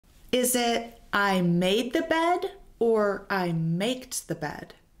Is it I made the bed or I maked the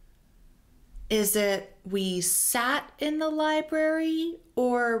bed? Is it we sat in the library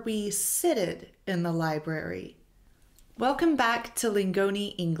or we sitted in the library? Welcome back to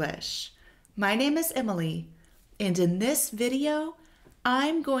Lingoni English. My name is Emily, and in this video,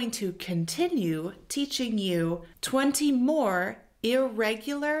 I'm going to continue teaching you 20 more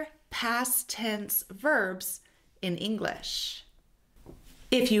irregular past tense verbs in English.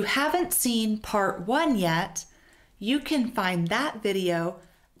 If you haven't seen part 1 yet, you can find that video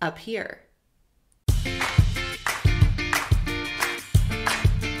up here.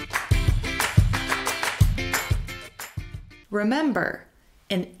 Remember,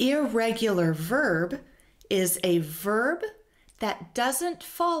 an irregular verb is a verb that doesn't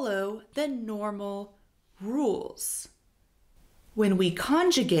follow the normal rules. When we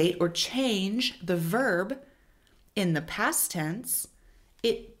conjugate or change the verb in the past tense,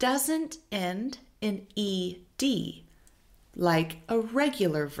 it doesn't end in ed, like a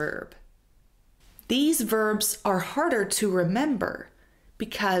regular verb. These verbs are harder to remember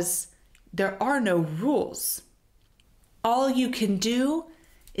because there are no rules. All you can do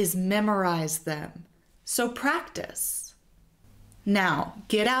is memorize them, so practice. Now,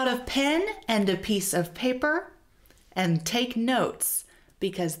 get out a pen and a piece of paper and take notes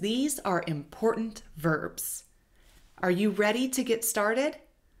because these are important verbs. Are you ready to get started?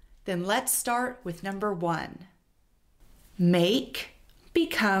 Then let's start with number 1. Make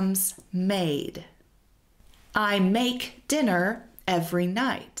becomes made. I make dinner every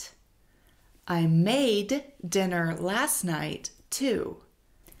night. I made dinner last night too.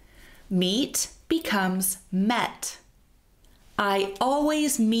 Meet becomes met. I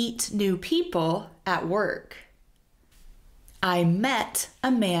always meet new people at work. I met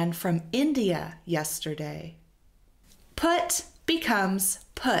a man from India yesterday. Put becomes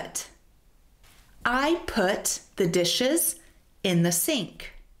put. I put the dishes in the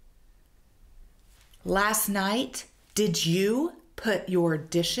sink. Last night, did you put your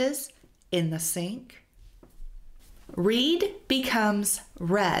dishes in the sink? Read becomes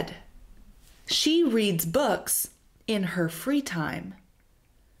read. She reads books in her free time.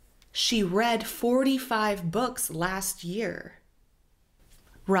 She read 45 books last year.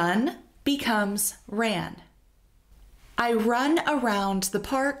 Run becomes ran. I run around the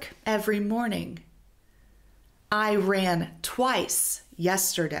park every morning. I ran twice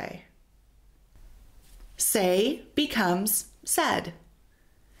yesterday. Say becomes said.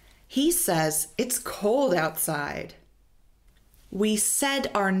 He says it's cold outside. We said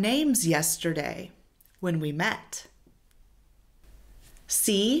our names yesterday when we met.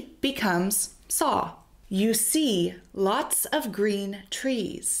 See becomes saw. You see lots of green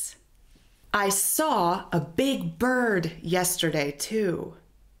trees. I saw a big bird yesterday too.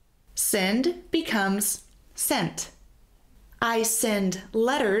 Send becomes sent. I send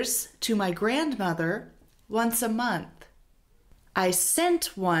letters to my grandmother once a month. I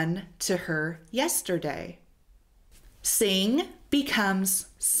sent one to her yesterday. Sing becomes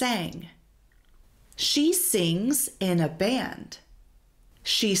sang. She sings in a band.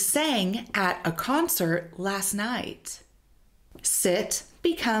 She sang at a concert last night. Sit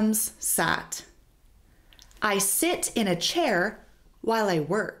becomes sat. I sit in a chair while I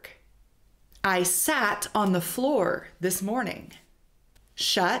work. I sat on the floor this morning.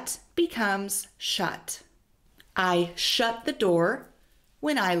 Shut becomes shut. I shut the door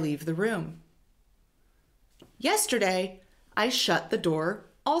when I leave the room. Yesterday, I shut the door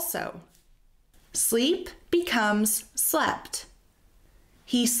also. Sleep becomes slept.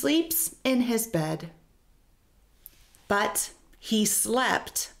 He sleeps in his bed. But he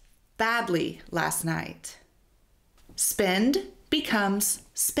slept badly last night. Spend becomes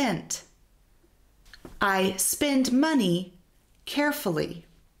spent. I spend money carefully.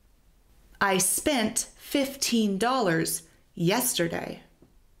 I spent $15 yesterday.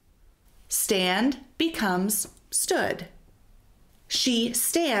 Stand becomes stood. She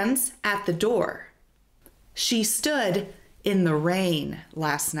stands at the door. She stood in the rain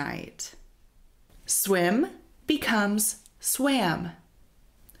last night. Swim becomes swam.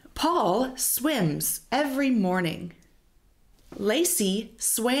 Paul swims every morning. Lacey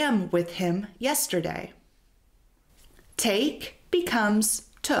swam with him yesterday. Take becomes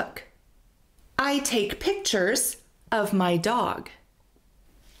took. I take pictures of my dog.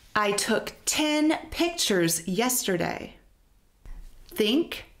 I took 10 pictures yesterday.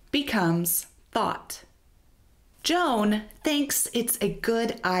 Think becomes thought. Joan thinks it's a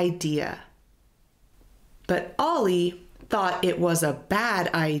good idea. But Ollie thought it was a bad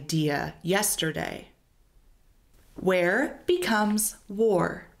idea yesterday. Wear becomes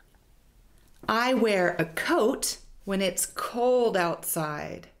wore. I wear a coat when it's cold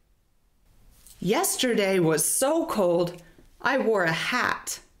outside. Yesterday was so cold, I wore a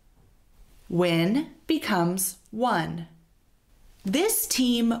hat. Win becomes won. This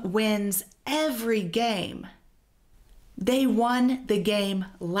team wins every game. They won the game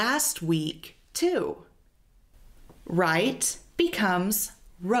last week, too. Write becomes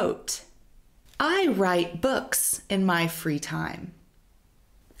wrote. I write books in my free time.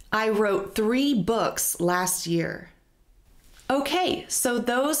 I wrote 3 books last year. Okay, so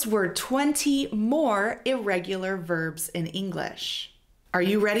those were 20 more irregular verbs in English. Are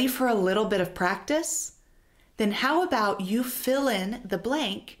you ready for a little bit of practice? Then how about you fill in the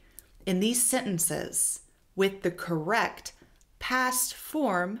blank in these sentences with the correct past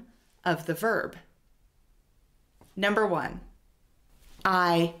form of the verb. Number 1,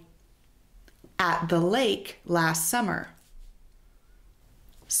 I at the lake last summer.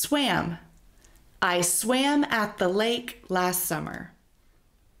 Swam. I swam at the lake last summer.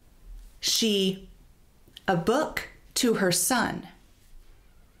 She a book to her son.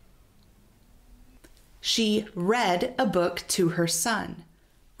 She read a book to her son.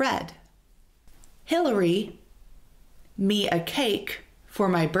 Read. Hillary me a cake for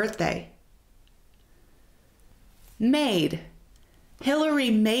my birthday. Made. Hillary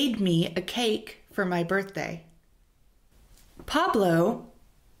made me a cake for my birthday. Pablo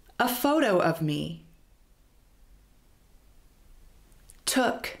a photo of me.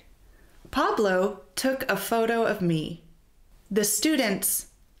 Took. Pablo took a photo of me. The students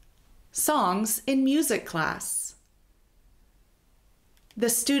songs in music class. The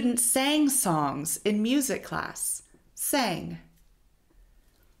students sang songs in music class. Sang.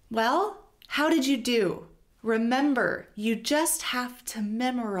 Well, how did you do? Remember, you just have to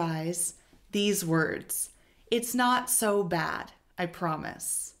memorize these words. It's not so bad, I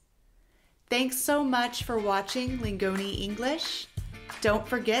promise. Thanks so much for watching Lingoni English. Don't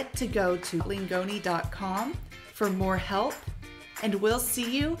forget to go to lingoni.com for more help, and we'll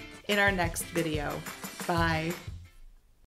see you in our next video. Bye.